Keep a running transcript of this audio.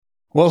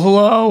Well,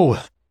 hello.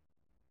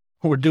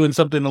 We're doing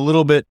something a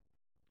little bit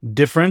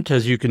different,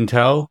 as you can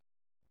tell.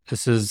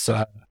 This is,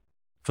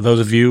 for those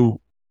of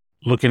you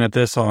looking at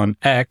this on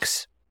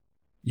X,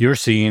 you're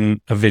seeing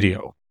a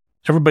video.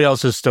 Everybody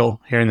else is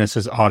still hearing this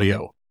as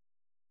audio.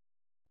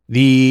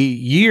 The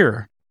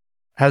year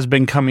has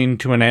been coming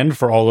to an end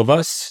for all of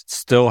us. It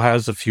still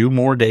has a few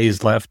more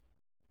days left.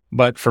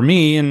 But for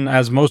me, and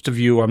as most of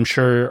you, I'm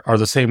sure, are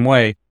the same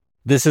way,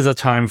 this is a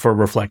time for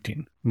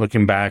reflecting,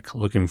 looking back,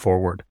 looking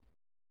forward.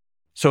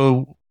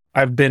 So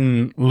I've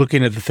been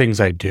looking at the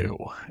things I do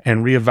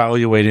and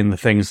reevaluating the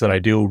things that I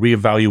do,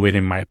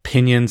 reevaluating my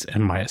opinions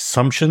and my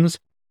assumptions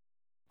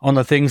on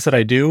the things that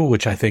I do,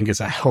 which I think is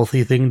a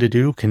healthy thing to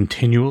do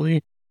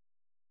continually.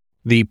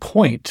 The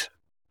point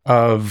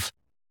of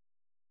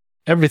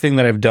everything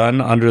that I've done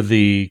under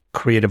the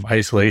creative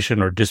isolation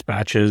or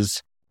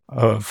dispatches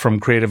from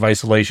creative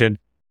isolation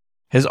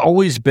has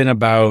always been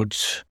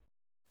about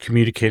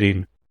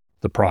communicating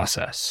the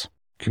process,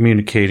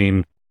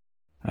 communicating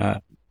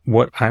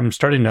what I'm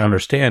starting to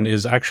understand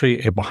is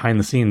actually a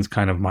behind-the-scenes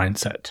kind of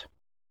mindset.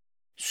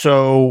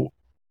 So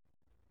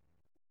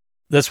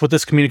that's what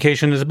this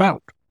communication is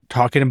about,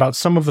 talking about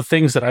some of the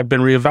things that I've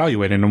been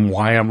reevaluating and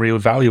why I'm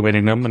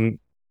reevaluating them and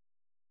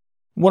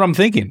what I'm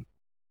thinking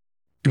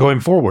going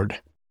forward.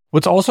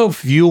 What's also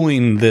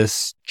fueling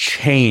this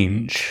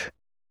change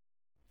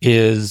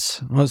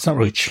is, well, it's not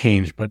really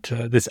change, but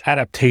this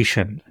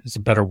adaptation is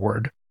a better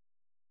word.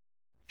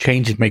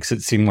 Change makes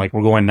it seem like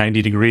we're going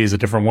 90 degrees a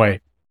different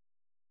way.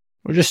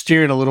 We're just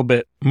steering a little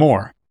bit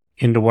more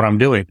into what I'm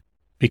doing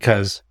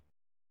because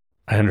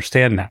I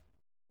understand now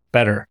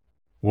better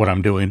what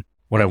I'm doing,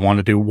 what I want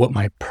to do, what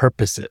my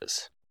purpose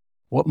is,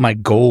 what my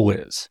goal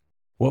is,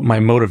 what my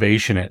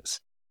motivation is.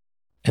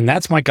 And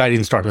that's my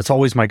guiding star. That's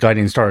always my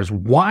guiding star is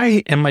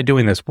why am I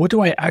doing this? What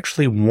do I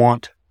actually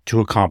want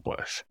to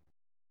accomplish?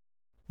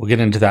 We'll get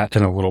into that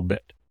in a little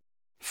bit.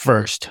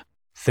 First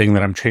thing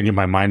that I'm changing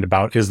my mind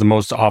about is the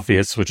most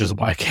obvious, which is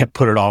why I can't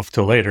put it off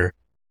till later.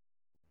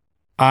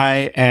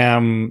 I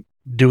am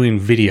doing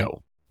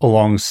video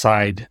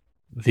alongside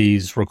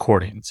these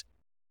recordings.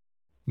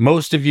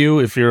 Most of you,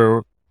 if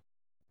you're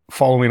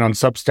following on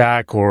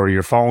Substack or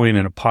you're following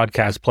in a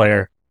podcast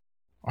player,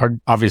 are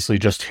obviously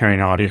just hearing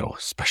audio,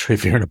 especially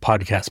if you're in a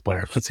podcast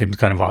player. That seems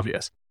kind of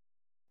obvious.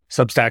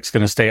 Substack's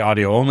going to stay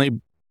audio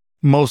only,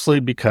 mostly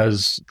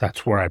because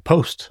that's where I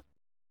post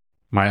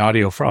my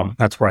audio from.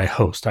 That's where I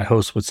host. I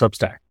host with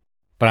Substack.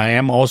 But I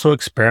am also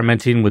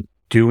experimenting with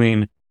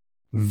doing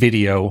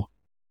video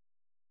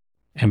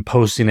and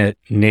posting it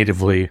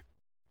natively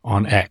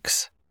on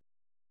X.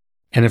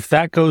 And if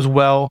that goes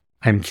well,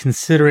 I'm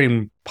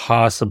considering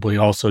possibly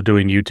also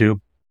doing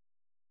YouTube.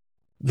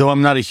 Though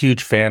I'm not a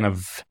huge fan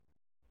of,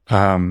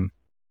 I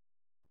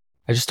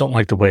just don't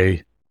like the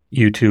way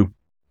YouTube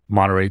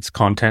moderates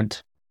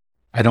content.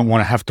 I don't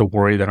want to have to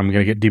worry that I'm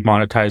going to get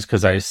demonetized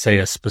because I say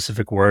a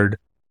specific word.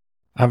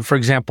 For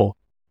example,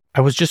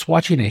 I was just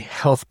watching a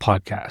health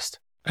podcast,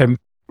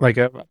 like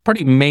a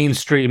pretty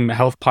mainstream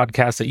health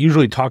podcast that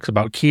usually talks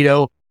about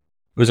keto.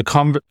 It was a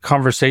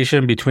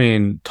conversation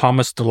between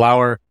Thomas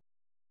DeLauer, I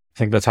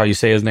think that's how you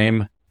say his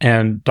name,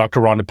 and Dr.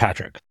 Rhonda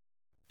Patrick.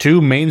 Two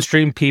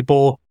mainstream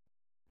people,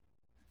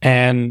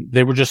 and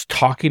they were just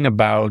talking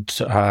about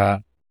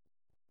the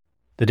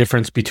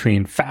difference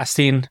between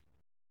fasting,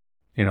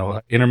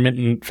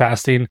 intermittent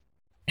fasting,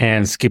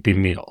 and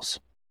skipping meals.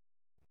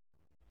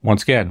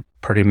 Once again,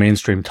 pretty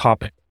mainstream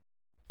topic.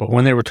 But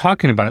when they were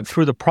talking about it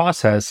through the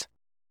process,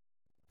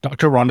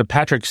 Dr. Rhonda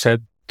Patrick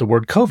said the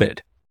word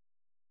COVID.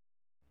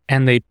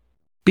 And they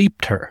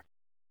beeped her.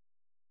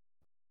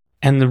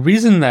 And the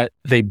reason that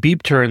they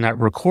beeped her in that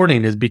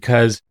recording is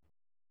because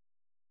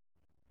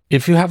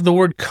if you have the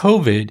word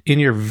COVID in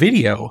your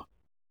video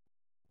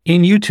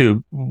in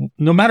YouTube,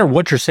 no matter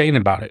what you're saying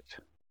about it,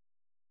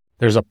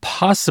 there's a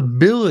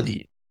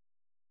possibility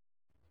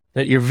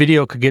that your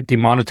video could get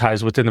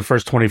demonetized within the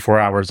first 24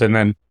 hours. And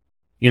then,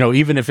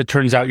 even if it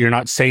turns out you're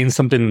not saying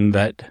something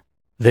that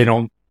they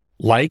don't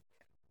like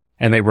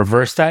and they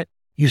reverse that,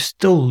 you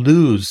still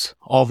lose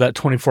all that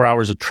 24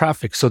 hours of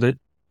traffic so that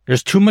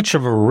there's too much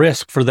of a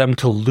risk for them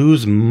to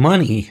lose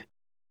money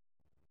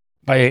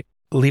by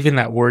leaving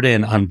that word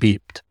in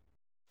unbeeped.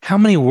 How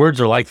many words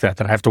are like that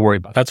I have to worry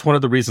about? That's one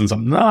of the reasons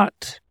I'm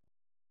not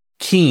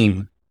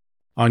keen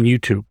on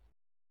YouTube,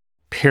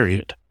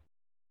 period.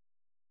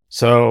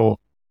 So,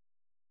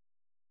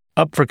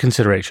 up for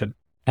consideration.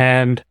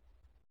 And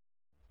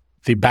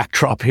the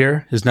backdrop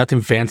here is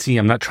nothing fancy.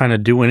 I'm not trying to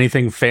do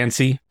anything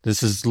fancy.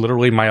 This is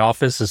literally my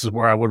office. This is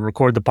where I would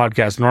record the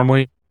podcast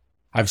normally.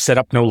 I've set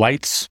up no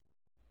lights.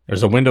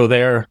 There's a window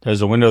there.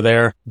 There's a window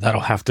there.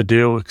 That'll have to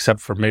do, except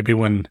for maybe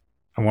when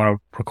I want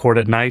to record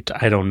at night.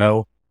 I don't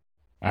know.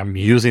 I'm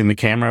using the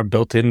camera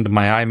built into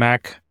my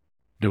iMac,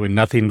 doing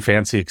nothing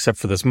fancy except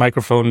for this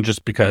microphone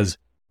just because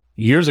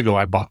years ago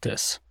I bought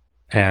this.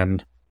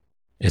 And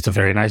it's a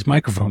very nice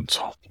microphone,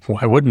 so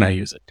why wouldn't I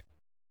use it?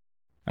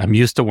 I'm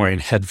used to wearing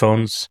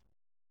headphones.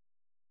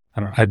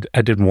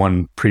 I did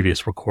one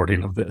previous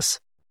recording of this,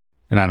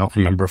 And I don't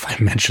remember if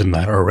I mentioned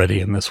that already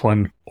in this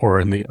one or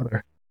in the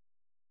other.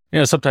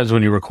 Sometimes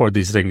when you record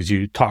these things,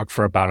 you talk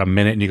for about a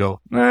minute and you go,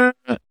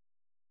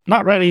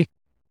 not ready.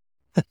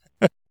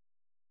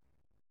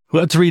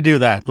 Let's redo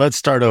that. Let's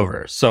start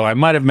over. So I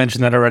might have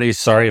mentioned that already.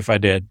 Sorry if I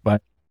did,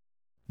 but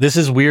this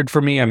is weird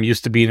for me. I'm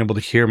used to being able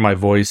to hear my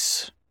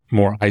voice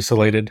more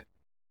isolated.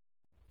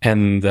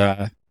 And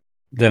then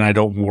I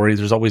don't worry.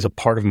 There's always a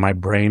part of my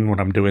brain when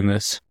I'm doing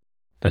this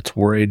that's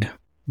worried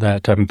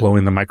that I'm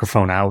blowing the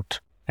microphone out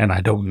and I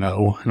don't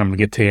know. And I'm going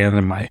to get to the end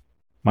and my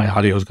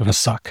audio is going to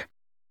suck.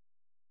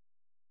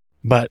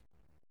 But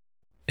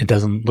it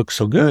doesn't look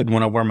so good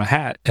when I wear my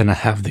hat and I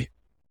have the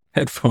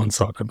headphones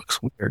on. It looks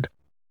weird.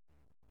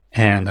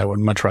 And I would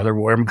much rather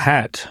wear my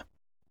hat.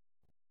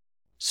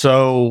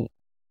 So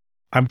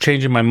I'm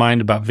changing my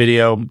mind about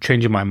video. I'm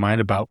changing my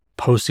mind about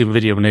posting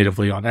video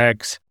natively on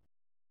X.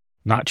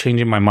 Not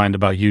changing my mind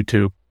about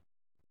YouTube.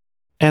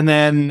 And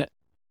then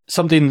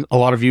something a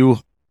lot of you,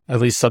 at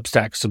least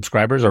Substack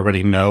subscribers,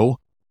 already know,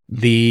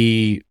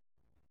 the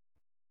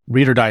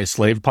Read or Die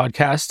Slave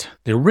podcast.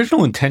 The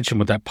original intention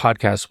with that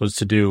podcast was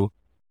to do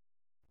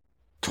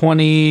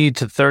 20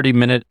 to 30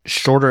 minute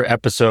shorter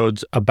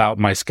episodes about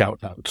my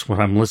scout notes.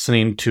 When I'm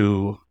listening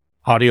to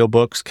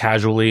audiobooks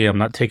casually, I'm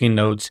not taking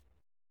notes,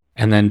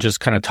 and then just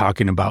kind of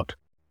talking about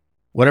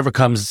whatever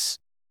comes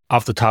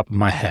off the top of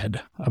my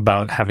head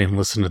about having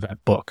listened to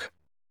that book.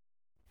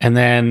 And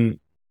then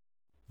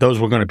those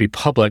were going to be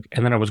public.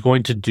 And then I was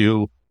going to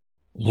do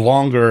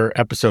longer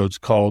episodes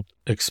called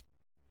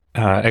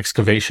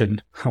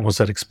excavation. I almost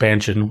said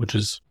expansion, which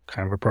is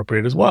kind of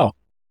appropriate as well.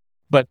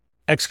 But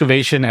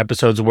excavation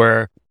episodes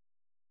where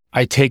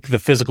I take the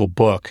physical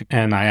book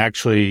and I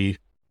actually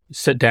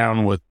sit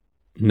down with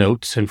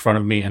notes in front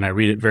of me and I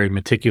read it very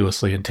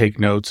meticulously and take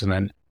notes, and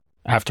then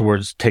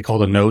afterwards take all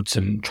the notes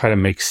and try to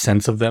make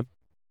sense of them,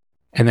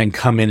 and then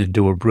come in and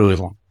do a really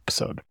long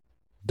episode.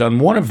 Done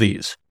one of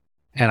these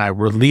and I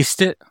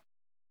released it,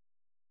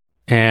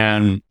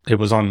 and it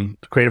was on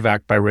Creative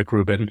Act by Rick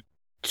Rubin.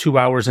 2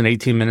 hours and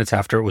 18 minutes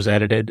after it was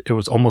edited. It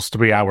was almost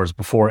 3 hours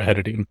before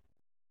editing.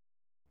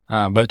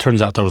 But it turns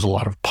out there was a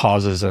lot of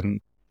pauses and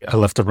I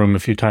left the room a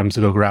few times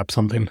to go grab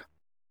something.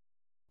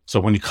 So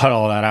when you cut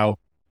all that out,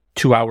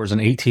 2 hours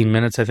and 18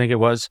 minutes, I think it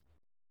was,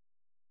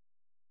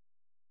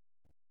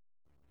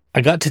 I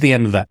got to the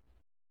end of that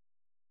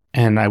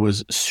and I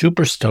was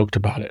super stoked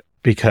about it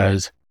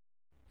because,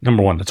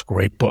 number one, it's a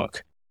great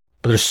book,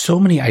 but there's so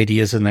many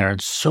ideas in there and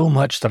so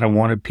much that I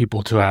wanted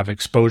people to have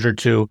exposure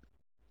to.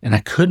 And I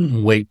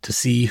couldn't wait to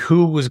see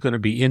who was going to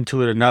be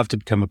into it enough to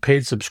become a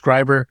paid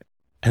subscriber.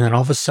 And then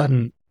all of a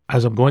sudden,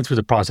 as I'm going through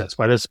the process,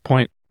 by this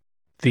point,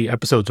 the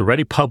episode's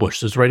already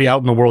published. It's already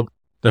out in the world.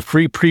 The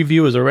free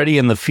preview is already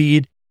in the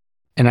feed.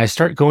 And I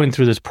start going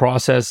through this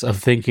process of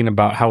thinking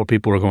about how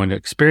people are going to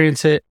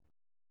experience it.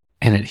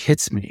 And it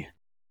hits me.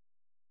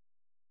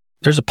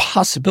 There's a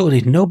possibility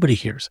nobody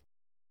hears it.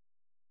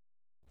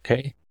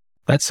 Okay,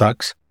 that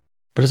sucks.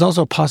 But it's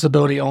also a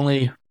possibility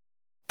only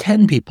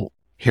 10 people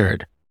hear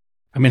it.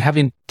 I mean,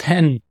 having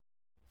 10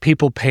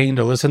 people paying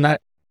to listen, that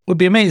would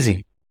be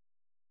amazing.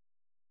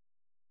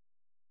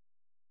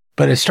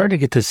 But I started to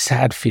get this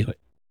sad feeling.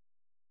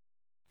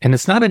 And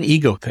it's not an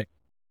ego thing.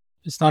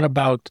 It's not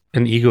about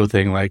an ego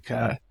thing like,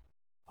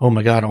 oh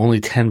my God, only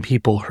 10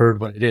 people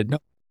heard what I did. No,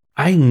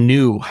 I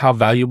knew how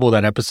valuable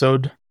that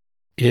episode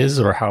is,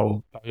 or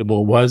how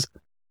valuable it was,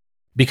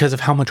 because of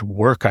how much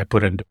work I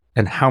put into it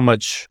and how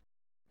much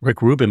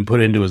Rick Rubin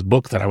put into his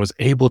book, that I was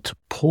able to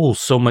pull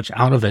so much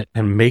out of it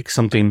and make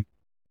something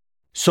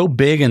so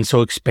big and so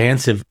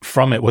expansive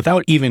from it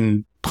without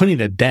even putting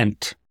a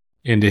dent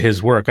into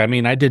his work. I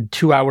mean, I did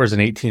 2 hours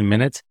and 18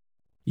 minutes.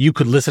 You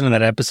could listen to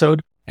that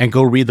episode and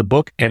go read the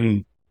book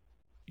and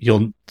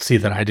you'll see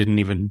that I didn't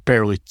even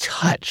barely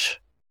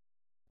touch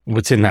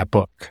what's in that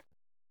book.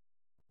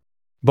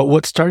 But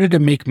what started to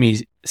make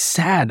me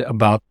sad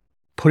about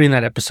putting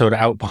that episode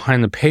out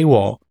behind the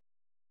paywall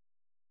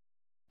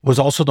was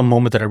also the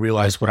moment that I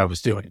realized what I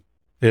was doing,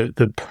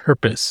 the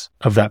purpose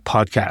of that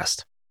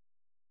podcast.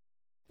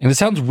 And it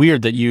sounds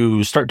weird that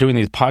you start doing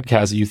these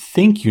podcasts, you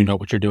think you know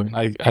what you're doing.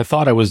 I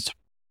thought I was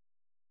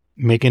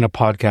making a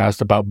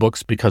podcast about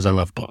books because I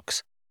love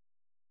books.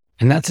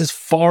 And that's as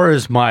far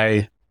as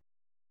my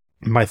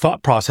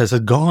thought process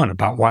had gone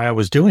about why I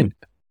was doing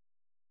it.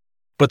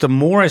 But the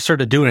more I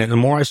started doing it, the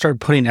more I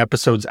started putting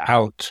episodes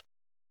out,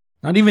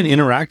 not even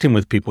interacting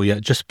with people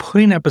yet, just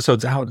putting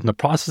episodes out in the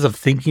process of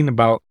thinking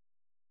about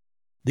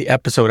the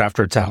episode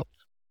after it's out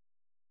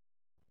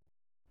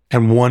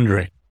and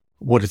wondering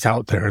what it's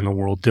out there in the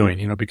world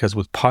doing, because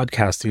with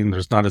podcasting,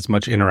 there's not as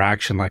much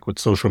interaction like with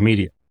social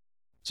media.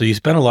 So you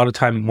spend a lot of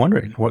time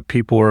wondering what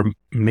people are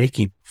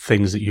making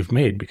things that you've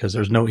made, because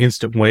there's no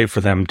instant way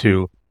for them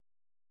to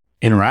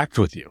interact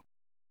with you.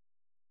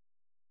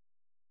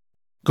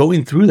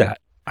 Going through that,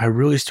 I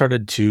really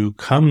started to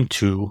come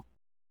to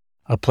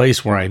a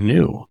place where I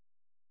knew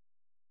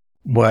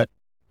what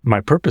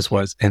my purpose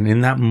was. And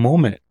in that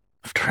moment,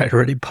 after I'd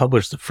already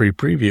published the free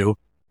preview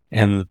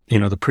and,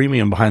 the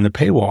premium behind the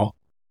paywall,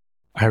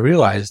 I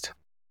realized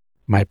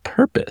my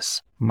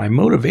purpose, my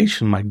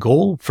motivation, my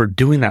goal for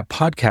doing that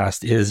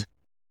podcast is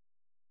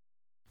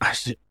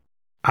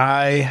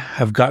I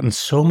have gotten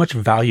so much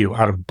value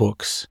out of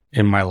books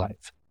in my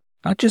life,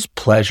 not just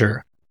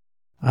pleasure,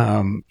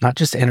 not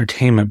just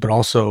entertainment, but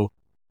also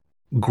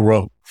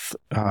growth,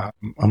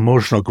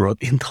 emotional growth,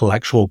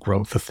 intellectual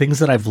growth, the things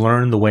that I've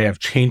learned, the way I've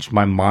changed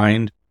my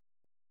mind,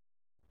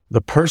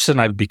 the person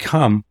I've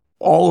become,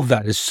 all of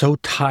that is so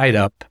tied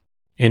up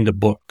into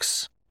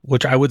books,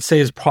 which I would say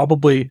is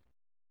probably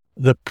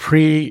the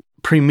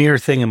premier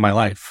thing in my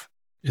life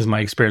is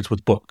my experience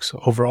with books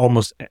over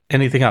almost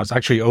anything else,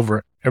 actually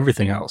over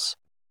everything else.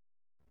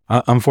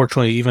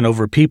 Unfortunately, even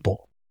over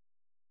people.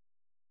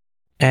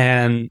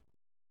 And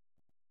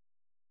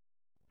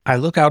I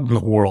look out in the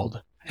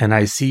world and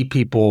I see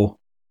people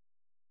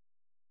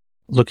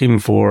looking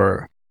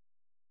for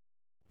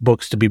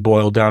books to be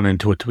boiled down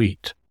into a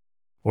tweet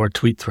or a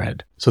tweet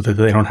thread so that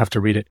they don't have to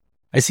read it.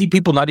 I see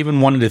people not even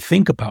wanting to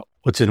think about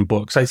what's in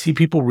books. I see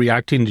people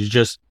reacting to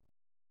just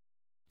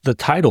the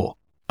title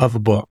of a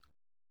book.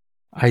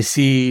 I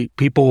see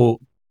people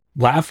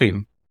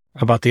laughing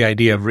about the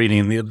idea of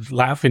reading,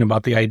 laughing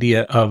about the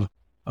idea of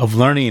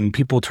learning,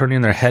 people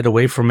turning their head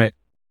away from it.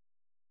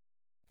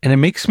 And it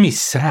makes me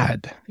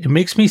sad. It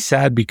makes me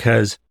sad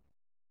because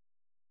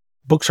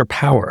books are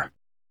power.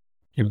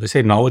 You know, they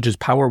say knowledge is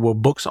power. Well,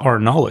 books are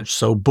knowledge.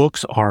 So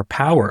books are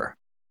power.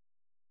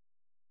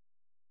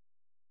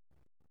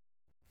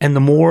 And the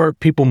more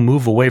people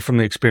move away from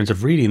the experience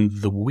of reading,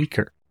 the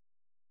weaker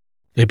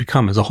they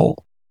become as a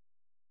whole.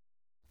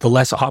 The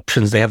less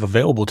options they have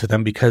available to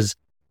them because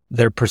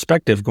their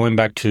perspective, going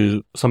back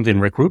to something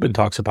Rick Rubin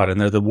talks about in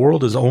there, the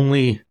world is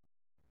only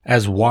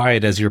as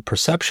wide as your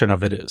perception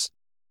of it is.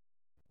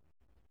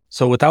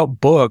 So without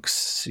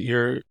books,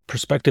 your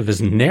perspective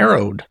is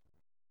narrowed.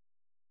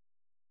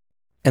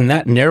 And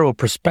that narrow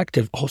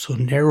perspective also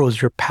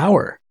narrows your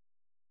power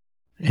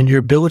and your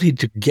ability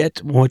to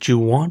get what you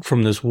want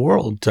from this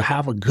world, to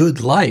have a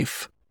good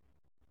life.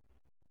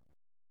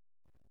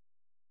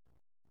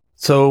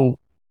 So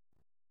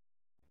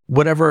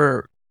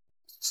whatever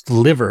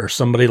sliver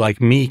somebody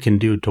like me can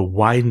do to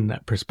widen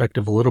that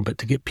perspective a little bit,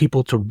 to get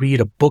people to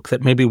read a book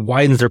that maybe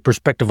widens their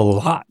perspective a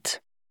lot,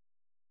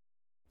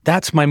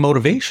 that's my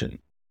motivation.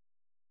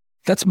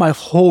 That's my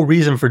whole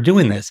reason for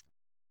doing this.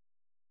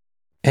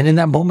 And in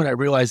that moment, I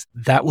realized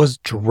that was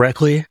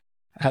directly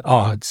at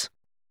odds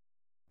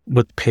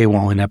with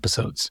paywalling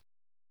episodes.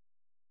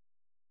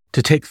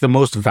 To take the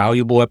most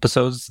valuable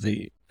episodes,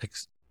 the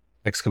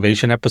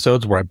excavation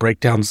episodes where I break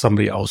down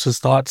somebody else's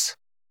thoughts,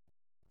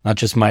 not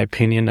just my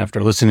opinion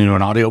after listening to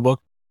an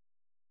audiobook,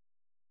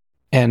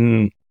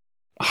 and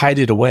hide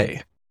it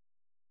away,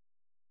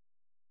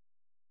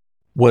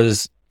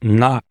 was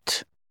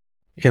not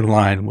in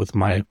line with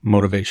my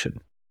motivation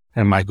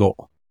and my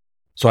goal.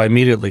 So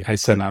I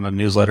sent out a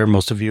newsletter.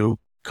 Most of you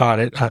got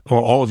it,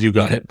 or all of you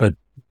got it, but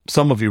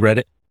some of you read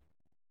it,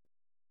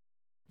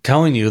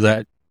 telling you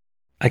that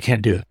I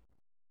can't do it.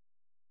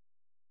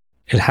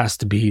 They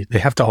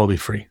have to all be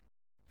free.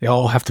 They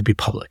all have to be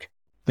public.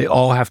 They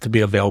all have to be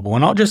available.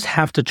 And I'll just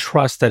have to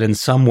trust that in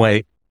some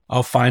way,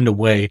 I'll find a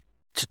way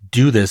to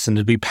do this and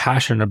to be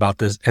passionate about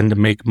this and to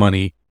make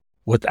money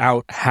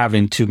without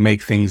having to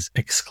make things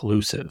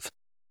exclusive.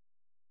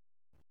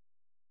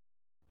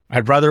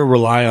 I'd rather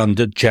rely on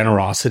the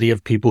generosity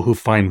of people who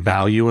find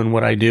value in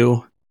what I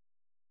do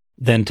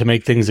than to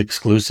make things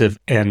exclusive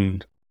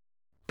and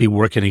be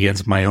working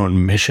against my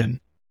own mission.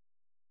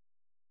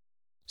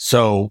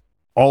 So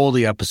all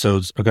the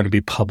episodes are going to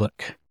be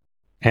public,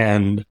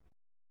 and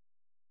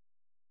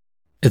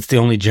it's the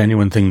only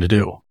genuine thing to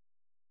do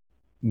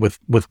with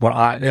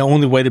the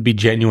only way to be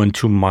genuine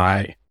to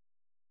my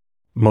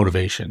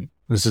motivation.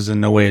 This is in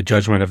no way a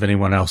judgment of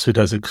anyone else who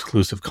does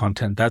exclusive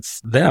content.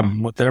 That's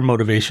them. What their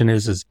motivation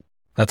is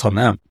that's on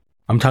them.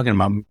 I'm talking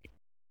about me.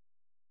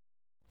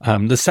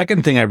 The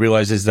second thing I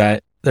realized is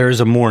that there is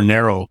a more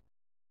narrow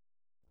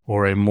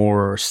or a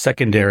more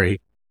secondary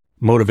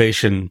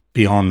motivation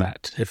beyond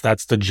that. If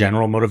that's the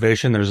general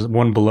motivation, there's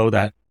one below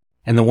that.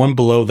 And the one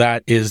below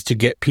that is to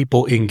get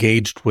people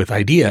engaged with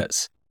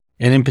ideas.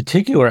 And in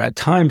particular, at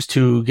times,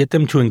 to get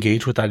them to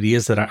engage with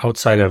ideas that are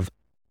outside of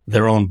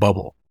their own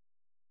bubble.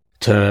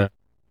 To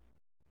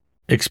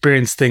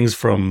experience things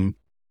from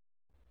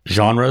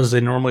genres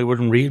they normally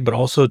wouldn't read, but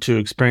also to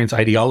experience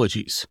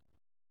ideologies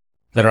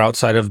that are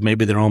outside of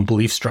maybe their own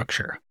belief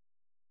structure.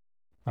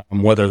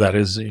 Whether that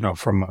is,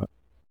 from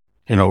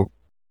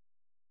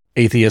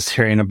atheists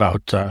hearing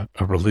about a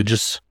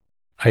religious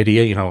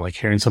idea, like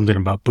hearing something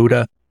about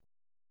Buddha,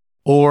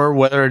 or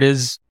whether it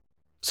is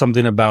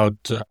something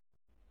about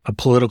a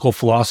political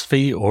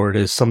philosophy, or it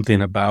is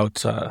something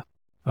about a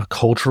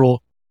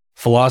cultural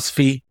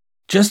philosophy,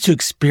 just to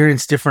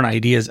experience different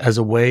ideas as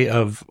a way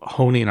of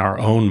honing our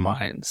own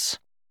minds.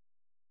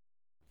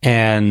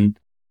 And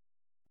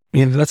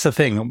that's the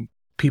thing.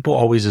 People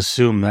always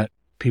assume that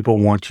people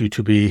want you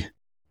to be,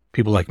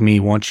 people like me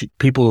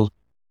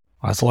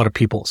that's a lot of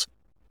peoples.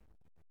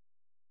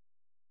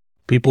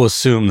 People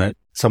assume that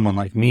someone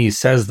like me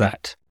says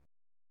that,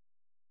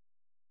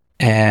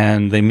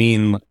 and they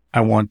mean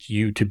I want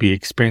you to be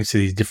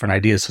experiencing these different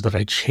ideas so that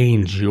I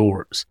change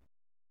yours.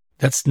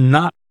 That's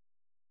not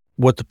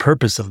what the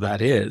purpose of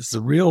that is.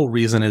 The real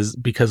reason is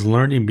because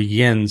learning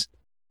begins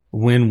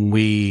when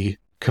we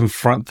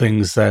confront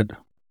things that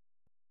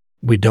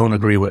we don't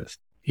agree with,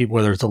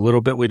 whether it's a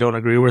little bit we don't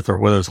agree with or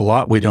whether it's a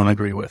lot we don't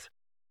agree with.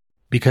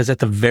 Because at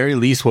the very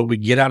least, what we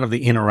get out of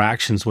the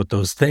interactions with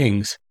those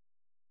things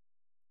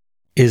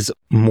is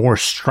more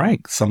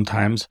strength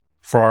sometimes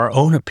for our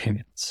own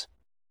opinions,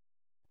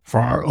 for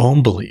our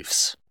own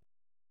beliefs.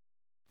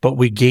 But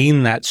we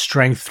gain that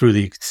strength through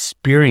the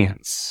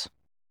experience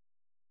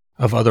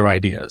of other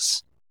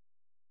ideas,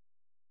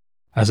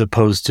 as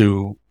opposed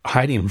to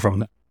hiding from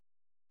them.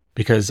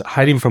 Because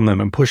hiding from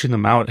them and pushing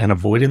them out and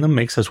avoiding them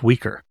makes us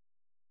weaker.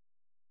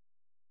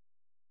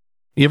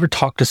 You ever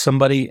talk to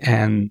somebody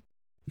and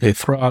they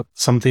throw out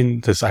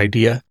something, this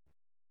idea,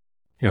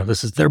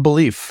 this is their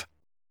belief,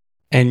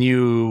 and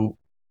you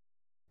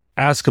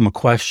ask them a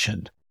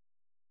question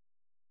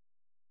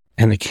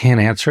and they can't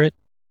answer it?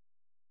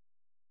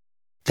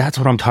 That's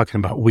what I'm talking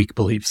about, weak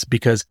beliefs,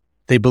 because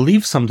they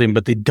believe something,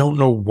 but they don't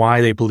know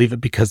why they believe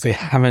it because they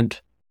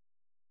haven't,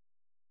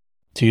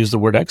 to use the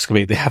word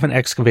excavate, they haven't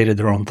excavated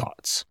their own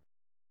thoughts.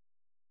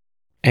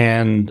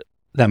 And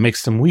that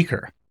makes them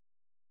weaker.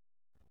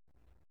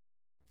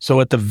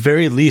 So at the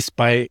very least,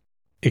 by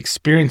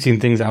experiencing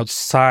things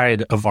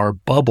outside of our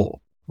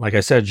bubble, like I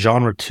said,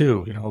 genre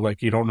 2,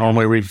 like you don't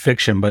normally read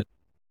fiction, but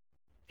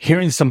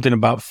hearing something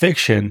about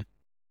fiction,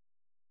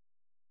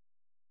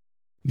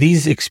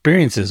 these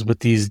experiences with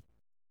these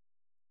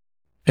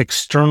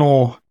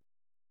external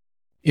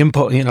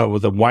input,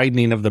 with the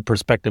widening of the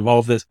perspective, all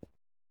of this,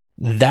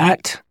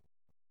 that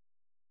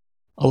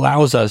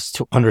allows us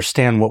to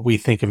understand what we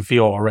think and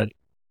feel already.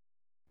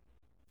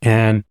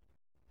 And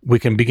we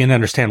can begin to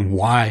understand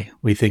why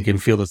we think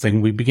and feel this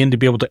thing. We begin to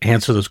be able to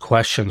answer those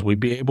questions. We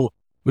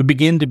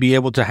begin to be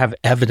able to have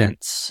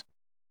evidence.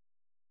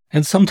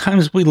 And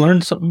sometimes we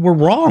learn something we're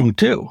wrong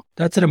too.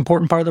 That's an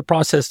important part of the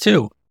process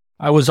too.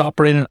 I was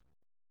operating,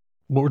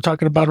 what we're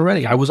talking about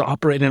already, I was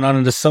operating on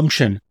an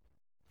assumption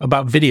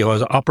about video. I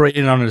was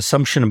operating on an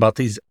assumption about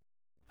these,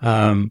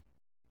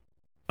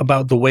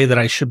 about the way that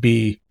I should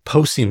be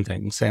posting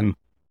things and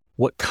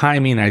what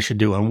timing I should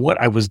do and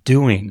what I was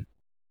doing.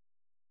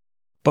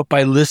 But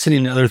by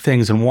listening to other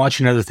things and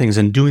watching other things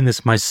and doing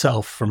this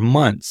myself for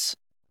months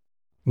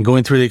and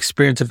going through the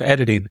experience of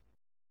editing,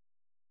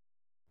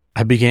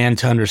 I began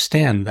to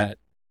understand that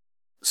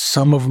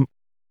some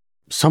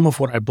of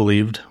what I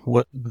believed,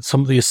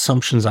 some of the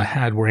assumptions I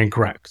had were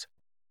incorrect.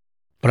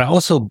 But I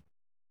also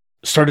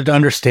started to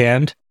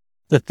understand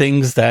the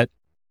things that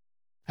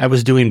I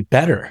was doing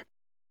better.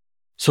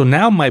 So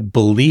now my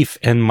belief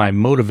and my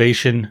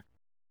motivation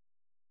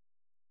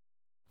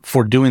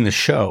for doing the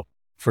show,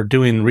 for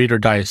doing Read or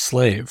Die a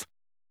Slave,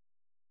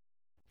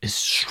 is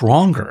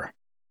stronger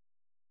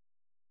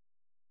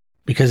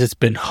because it's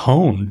been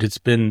honed. It's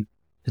been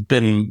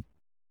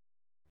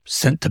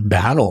sent to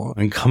battle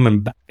and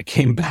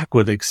came back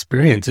with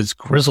experience. It's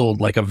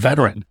grizzled like a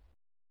veteran.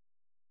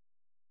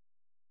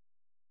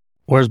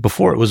 Whereas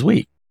before it was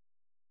weak.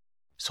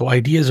 So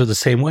ideas are the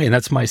same way. And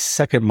that's my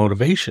second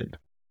motivation.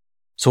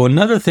 So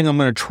another thing I'm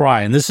going to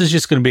try, and this is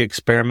just going to be an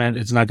experiment.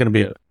 It's not going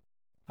to be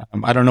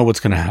I don't know what's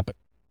going to happen.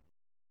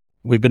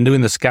 We've been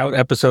doing the Scout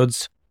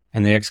episodes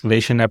and the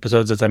excavation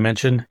episodes, as I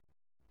mentioned.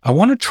 I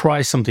want to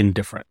try something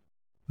different.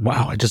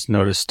 Wow, I just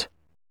noticed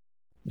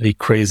the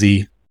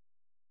crazy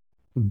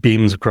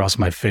beams across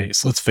my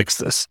face. Let's fix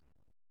this.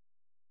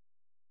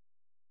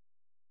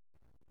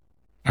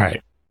 All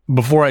right.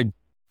 Before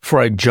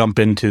I jump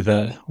into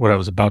what I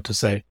was about to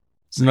say,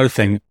 there's another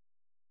thing.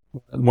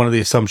 One of the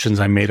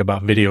assumptions I made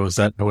about video is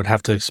that I would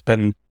have to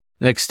spend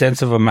an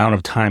extensive amount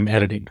of time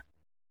editing.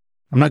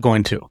 I'm not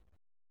going to.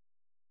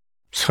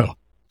 So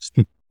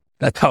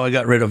that's how I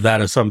got rid of that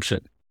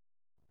assumption.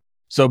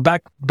 So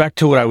back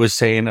to what I was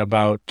saying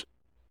about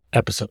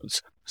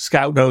episodes,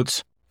 Scout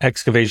notes,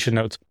 excavation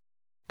notes.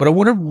 But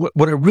what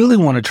I really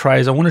want to try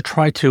is I want to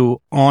try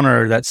to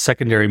honor that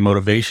secondary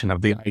motivation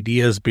of the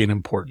ideas being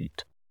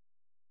important.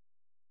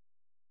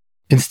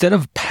 Instead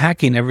of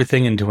packing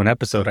everything into an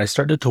episode, I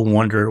started to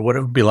wonder what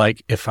it would be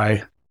like if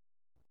I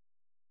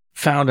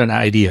found an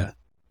idea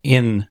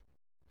in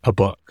a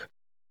book.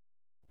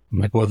 I'm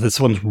like, well, this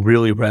one's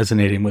really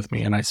resonating with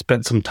me, and I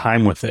spent some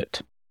time with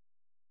it.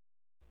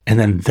 And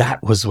then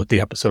that was what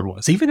the episode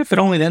was. Even if it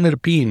only ended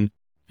up being,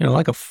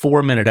 like a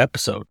 4-minute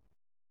episode.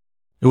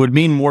 It would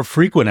mean more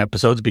frequent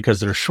episodes because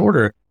they're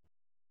shorter,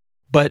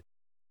 but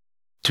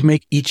to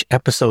make each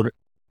episode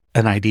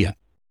an idea.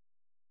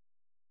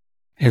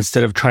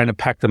 Instead of trying to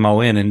pack them all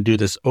in and do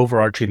this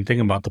overarching thing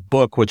about the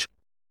book, which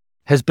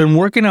has been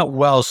working out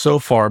well so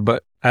far.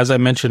 But as I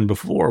mentioned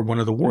before, one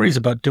of the worries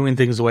about doing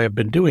things the way I've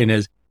been doing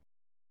is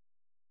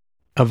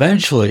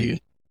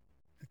eventually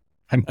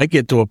I might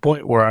get to a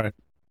point where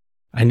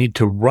I need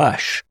to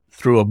rush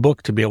through a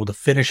book to be able to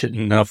finish it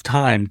in enough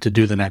time to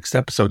do the next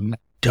episode. And I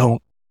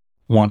don't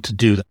want to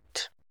do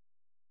that.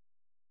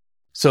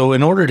 So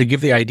in order to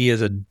give the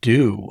ideas a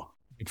due,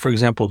 for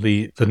example,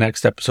 the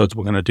next episodes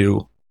we're going to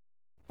do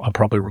I'll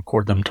probably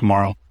record them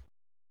tomorrow.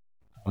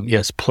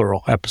 Yes,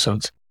 plural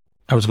episodes.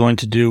 I was going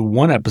to do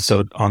one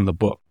episode on the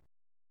book.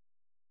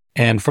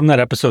 And from that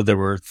episode, there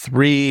were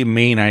 3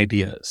 main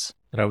ideas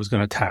that I was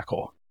going to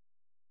tackle.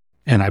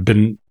 And I've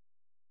been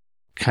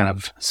kind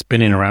of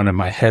spinning around in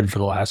my head for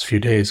the last few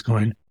days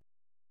going,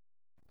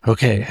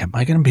 okay, am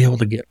I going to be able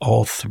to get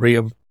all 3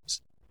 of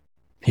these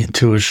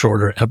into a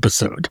shorter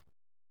episode?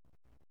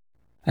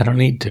 I don't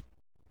need to.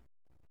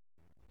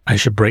 I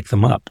should break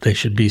them up. They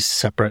should be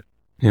separate.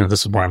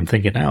 This is where I'm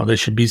thinking now. They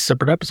should be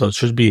separate episodes.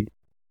 Should be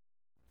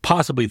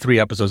possibly 3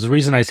 episodes. The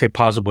reason I say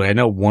possibly, I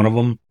know one of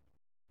them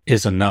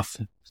is enough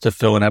to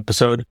fill an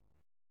episode.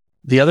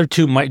 The other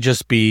 2 might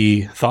just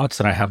be thoughts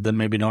that I have that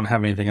maybe don't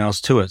have anything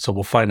else to it. So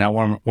we'll find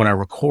out when I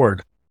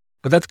record.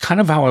 But that's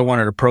kind of how I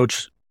wanted to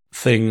approach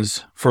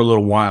things for a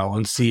little while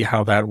and see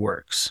how that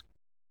works.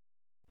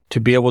 To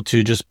be able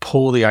to just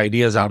pull the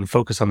ideas out and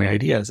focus on the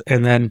ideas.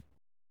 And then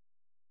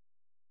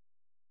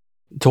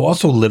to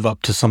also live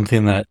up to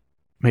something that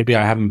maybe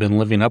I haven't been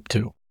living up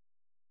to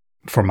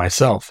for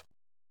myself.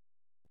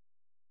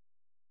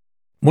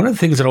 One of the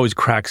things that always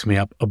cracks me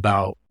up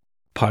about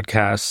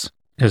podcasts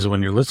is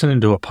when you're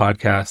listening to a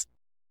podcast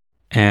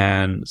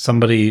and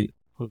somebody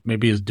who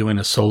maybe is doing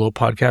a solo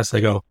podcast, they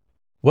go,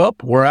 well,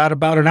 we're at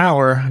about an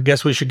hour. I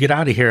guess we should get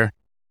out of here.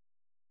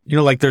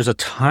 Like there's a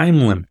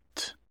time limit.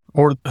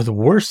 Or the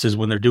worst is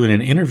when they're doing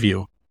an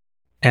interview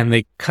and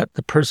they cut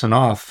the person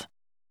off.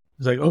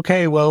 It's like,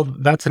 okay, well,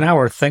 that's an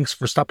hour. Thanks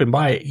for stopping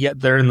by.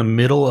 Yet they're in the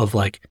middle of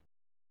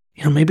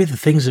maybe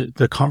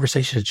the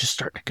conversation is just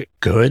starting to get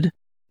good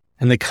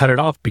and they cut it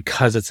off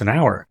because it's an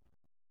hour.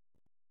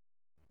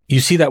 You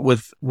see that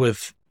with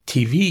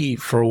TV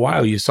for a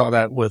while. You saw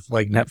that with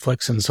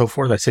Netflix and so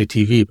forth. I say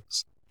TV,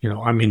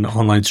 I mean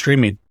online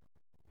streaming.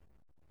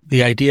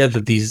 The idea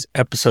that these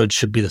episodes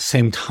should be the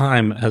same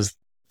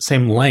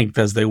length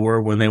as they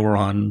were when they were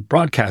on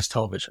broadcast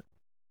television,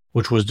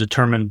 which was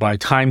determined by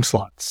time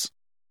slots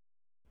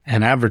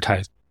and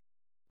advertising.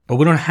 But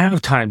we don't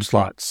have time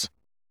slots.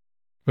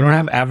 We don't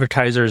have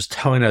advertisers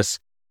telling us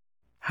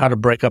how to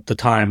break up the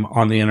time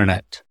on the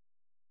internet.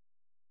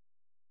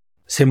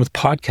 Same with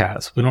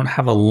podcasts. We don't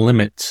have a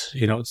limit.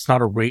 It's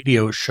not a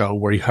radio show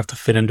where you have to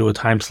fit into a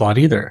time slot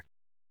either.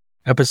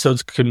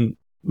 Episodes can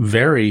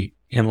vary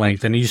in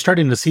length. And you're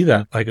starting to see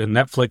that, in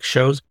Netflix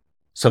shows.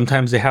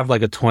 Sometimes they have a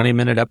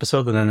 20-minute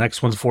episode and the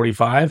next one's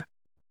 45.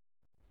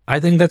 I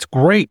think that's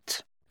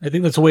great. I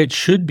think that's the way it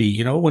should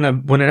be. When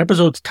an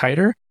episode's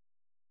tighter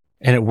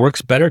and it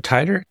works better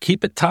tighter,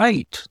 keep it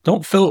tight.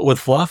 Don't fill it with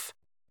fluff.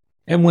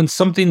 And when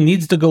something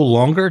needs to go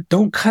longer,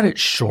 don't cut it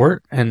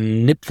short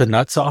and nip the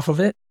nuts off of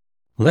it.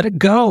 Let it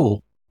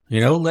go.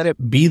 Let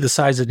it be the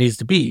size it needs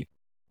to be.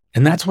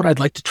 And that's what I'd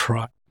like to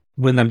try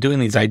when I'm doing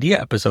these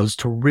idea episodes,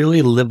 to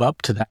really live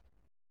up to that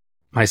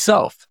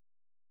myself.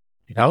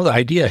 The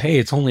idea, hey,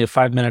 it's only a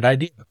 5-minute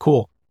idea.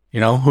 Cool.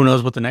 Who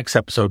knows what the next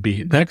episode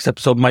be? The next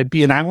episode might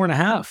be an hour and a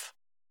half.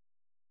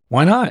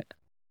 Why not?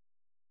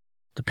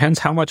 Depends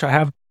how much I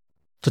have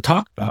to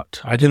talk about.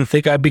 I didn't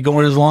think I'd be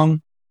going as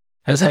long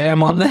as I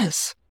am on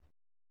this.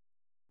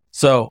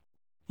 So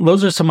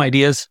those are some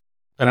ideas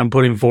that I'm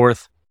putting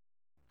forth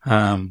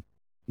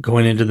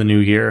going into the new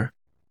year.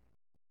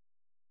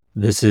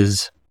 This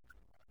is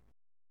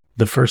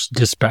the first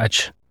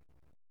dispatch.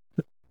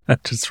 I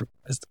just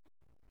realized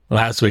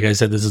last week I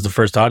said this is the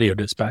first audio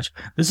dispatch.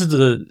 This is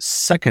the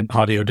second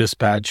audio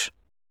dispatch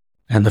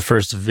and the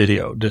first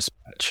video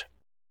dispatch.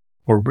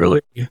 We're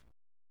really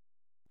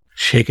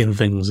shaking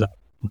things up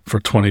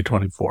for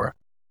 2024.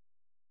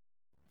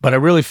 But I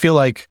really feel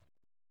I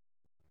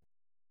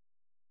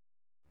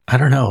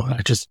don't know.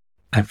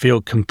 I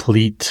feel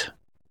complete.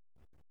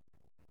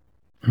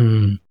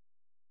 I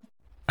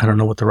don't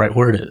know what the right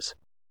word is.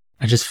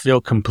 I just feel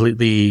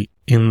completely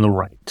in the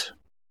right.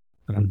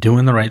 That I'm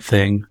doing the right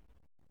thing.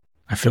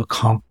 I feel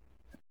confident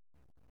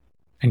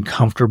and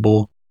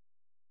comfortable.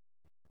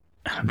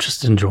 And I'm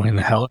just enjoying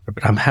the hell out of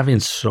it. I'm having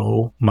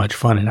so much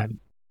fun. And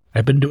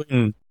I've been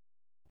doing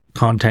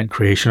content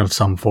creation of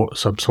some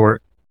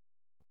sort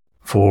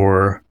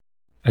for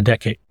a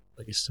decade,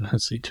 at least.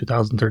 Let's see,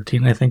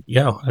 2013, I think.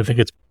 Yeah, I think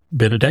it's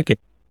been a decade.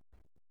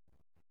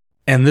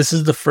 And this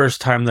is the first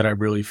time that I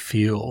really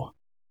feel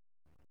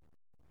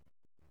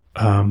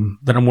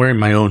that I'm wearing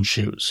my own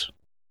shoes.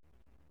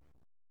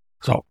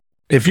 So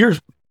if you're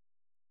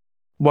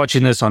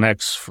watching this on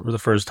X for the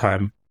first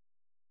time,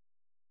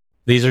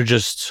 these are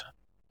just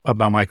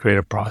about my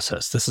creative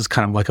process. This is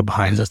kind of like a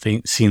behind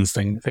the scenes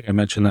thing. I think I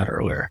mentioned that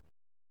earlier.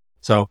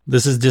 So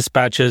this is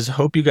Dispatches.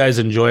 Hope you guys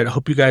enjoy it.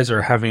 Hope you guys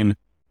are having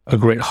a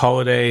great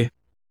holiday.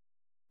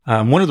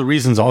 One of the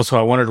reasons also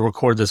I wanted to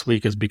record this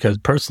week is because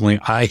personally,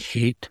 I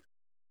hate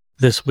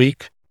this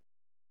week.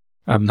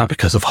 Not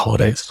because of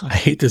holidays. I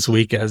hate this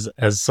week as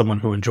someone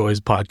who enjoys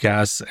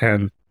podcasts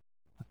and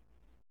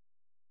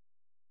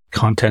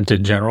content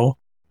in general.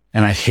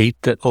 And I hate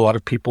that a lot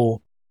of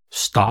people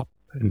stop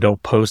and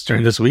don't post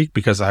during this week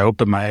because I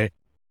open my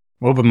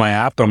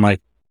app. I'm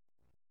like,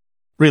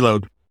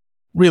 reload.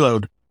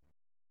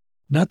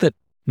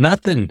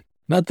 Nothing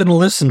to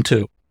listen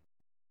to.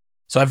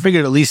 So I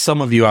figured at least some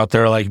of you out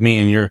there are like me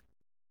and you're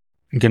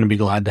going to be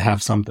glad to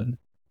have something.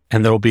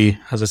 And there'll be,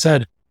 as I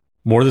said,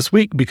 more this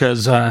week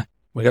because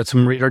we got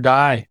some Read or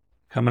Die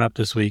coming up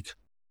this week.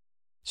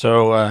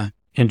 So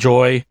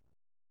enjoy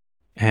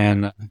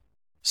and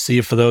see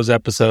you for those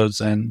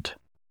episodes. And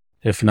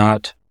if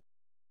not,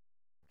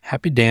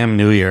 happy damn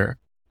New Year.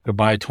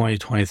 Goodbye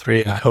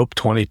 2023. I hope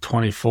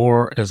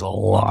 2024 is a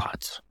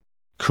lot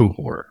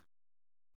cooler.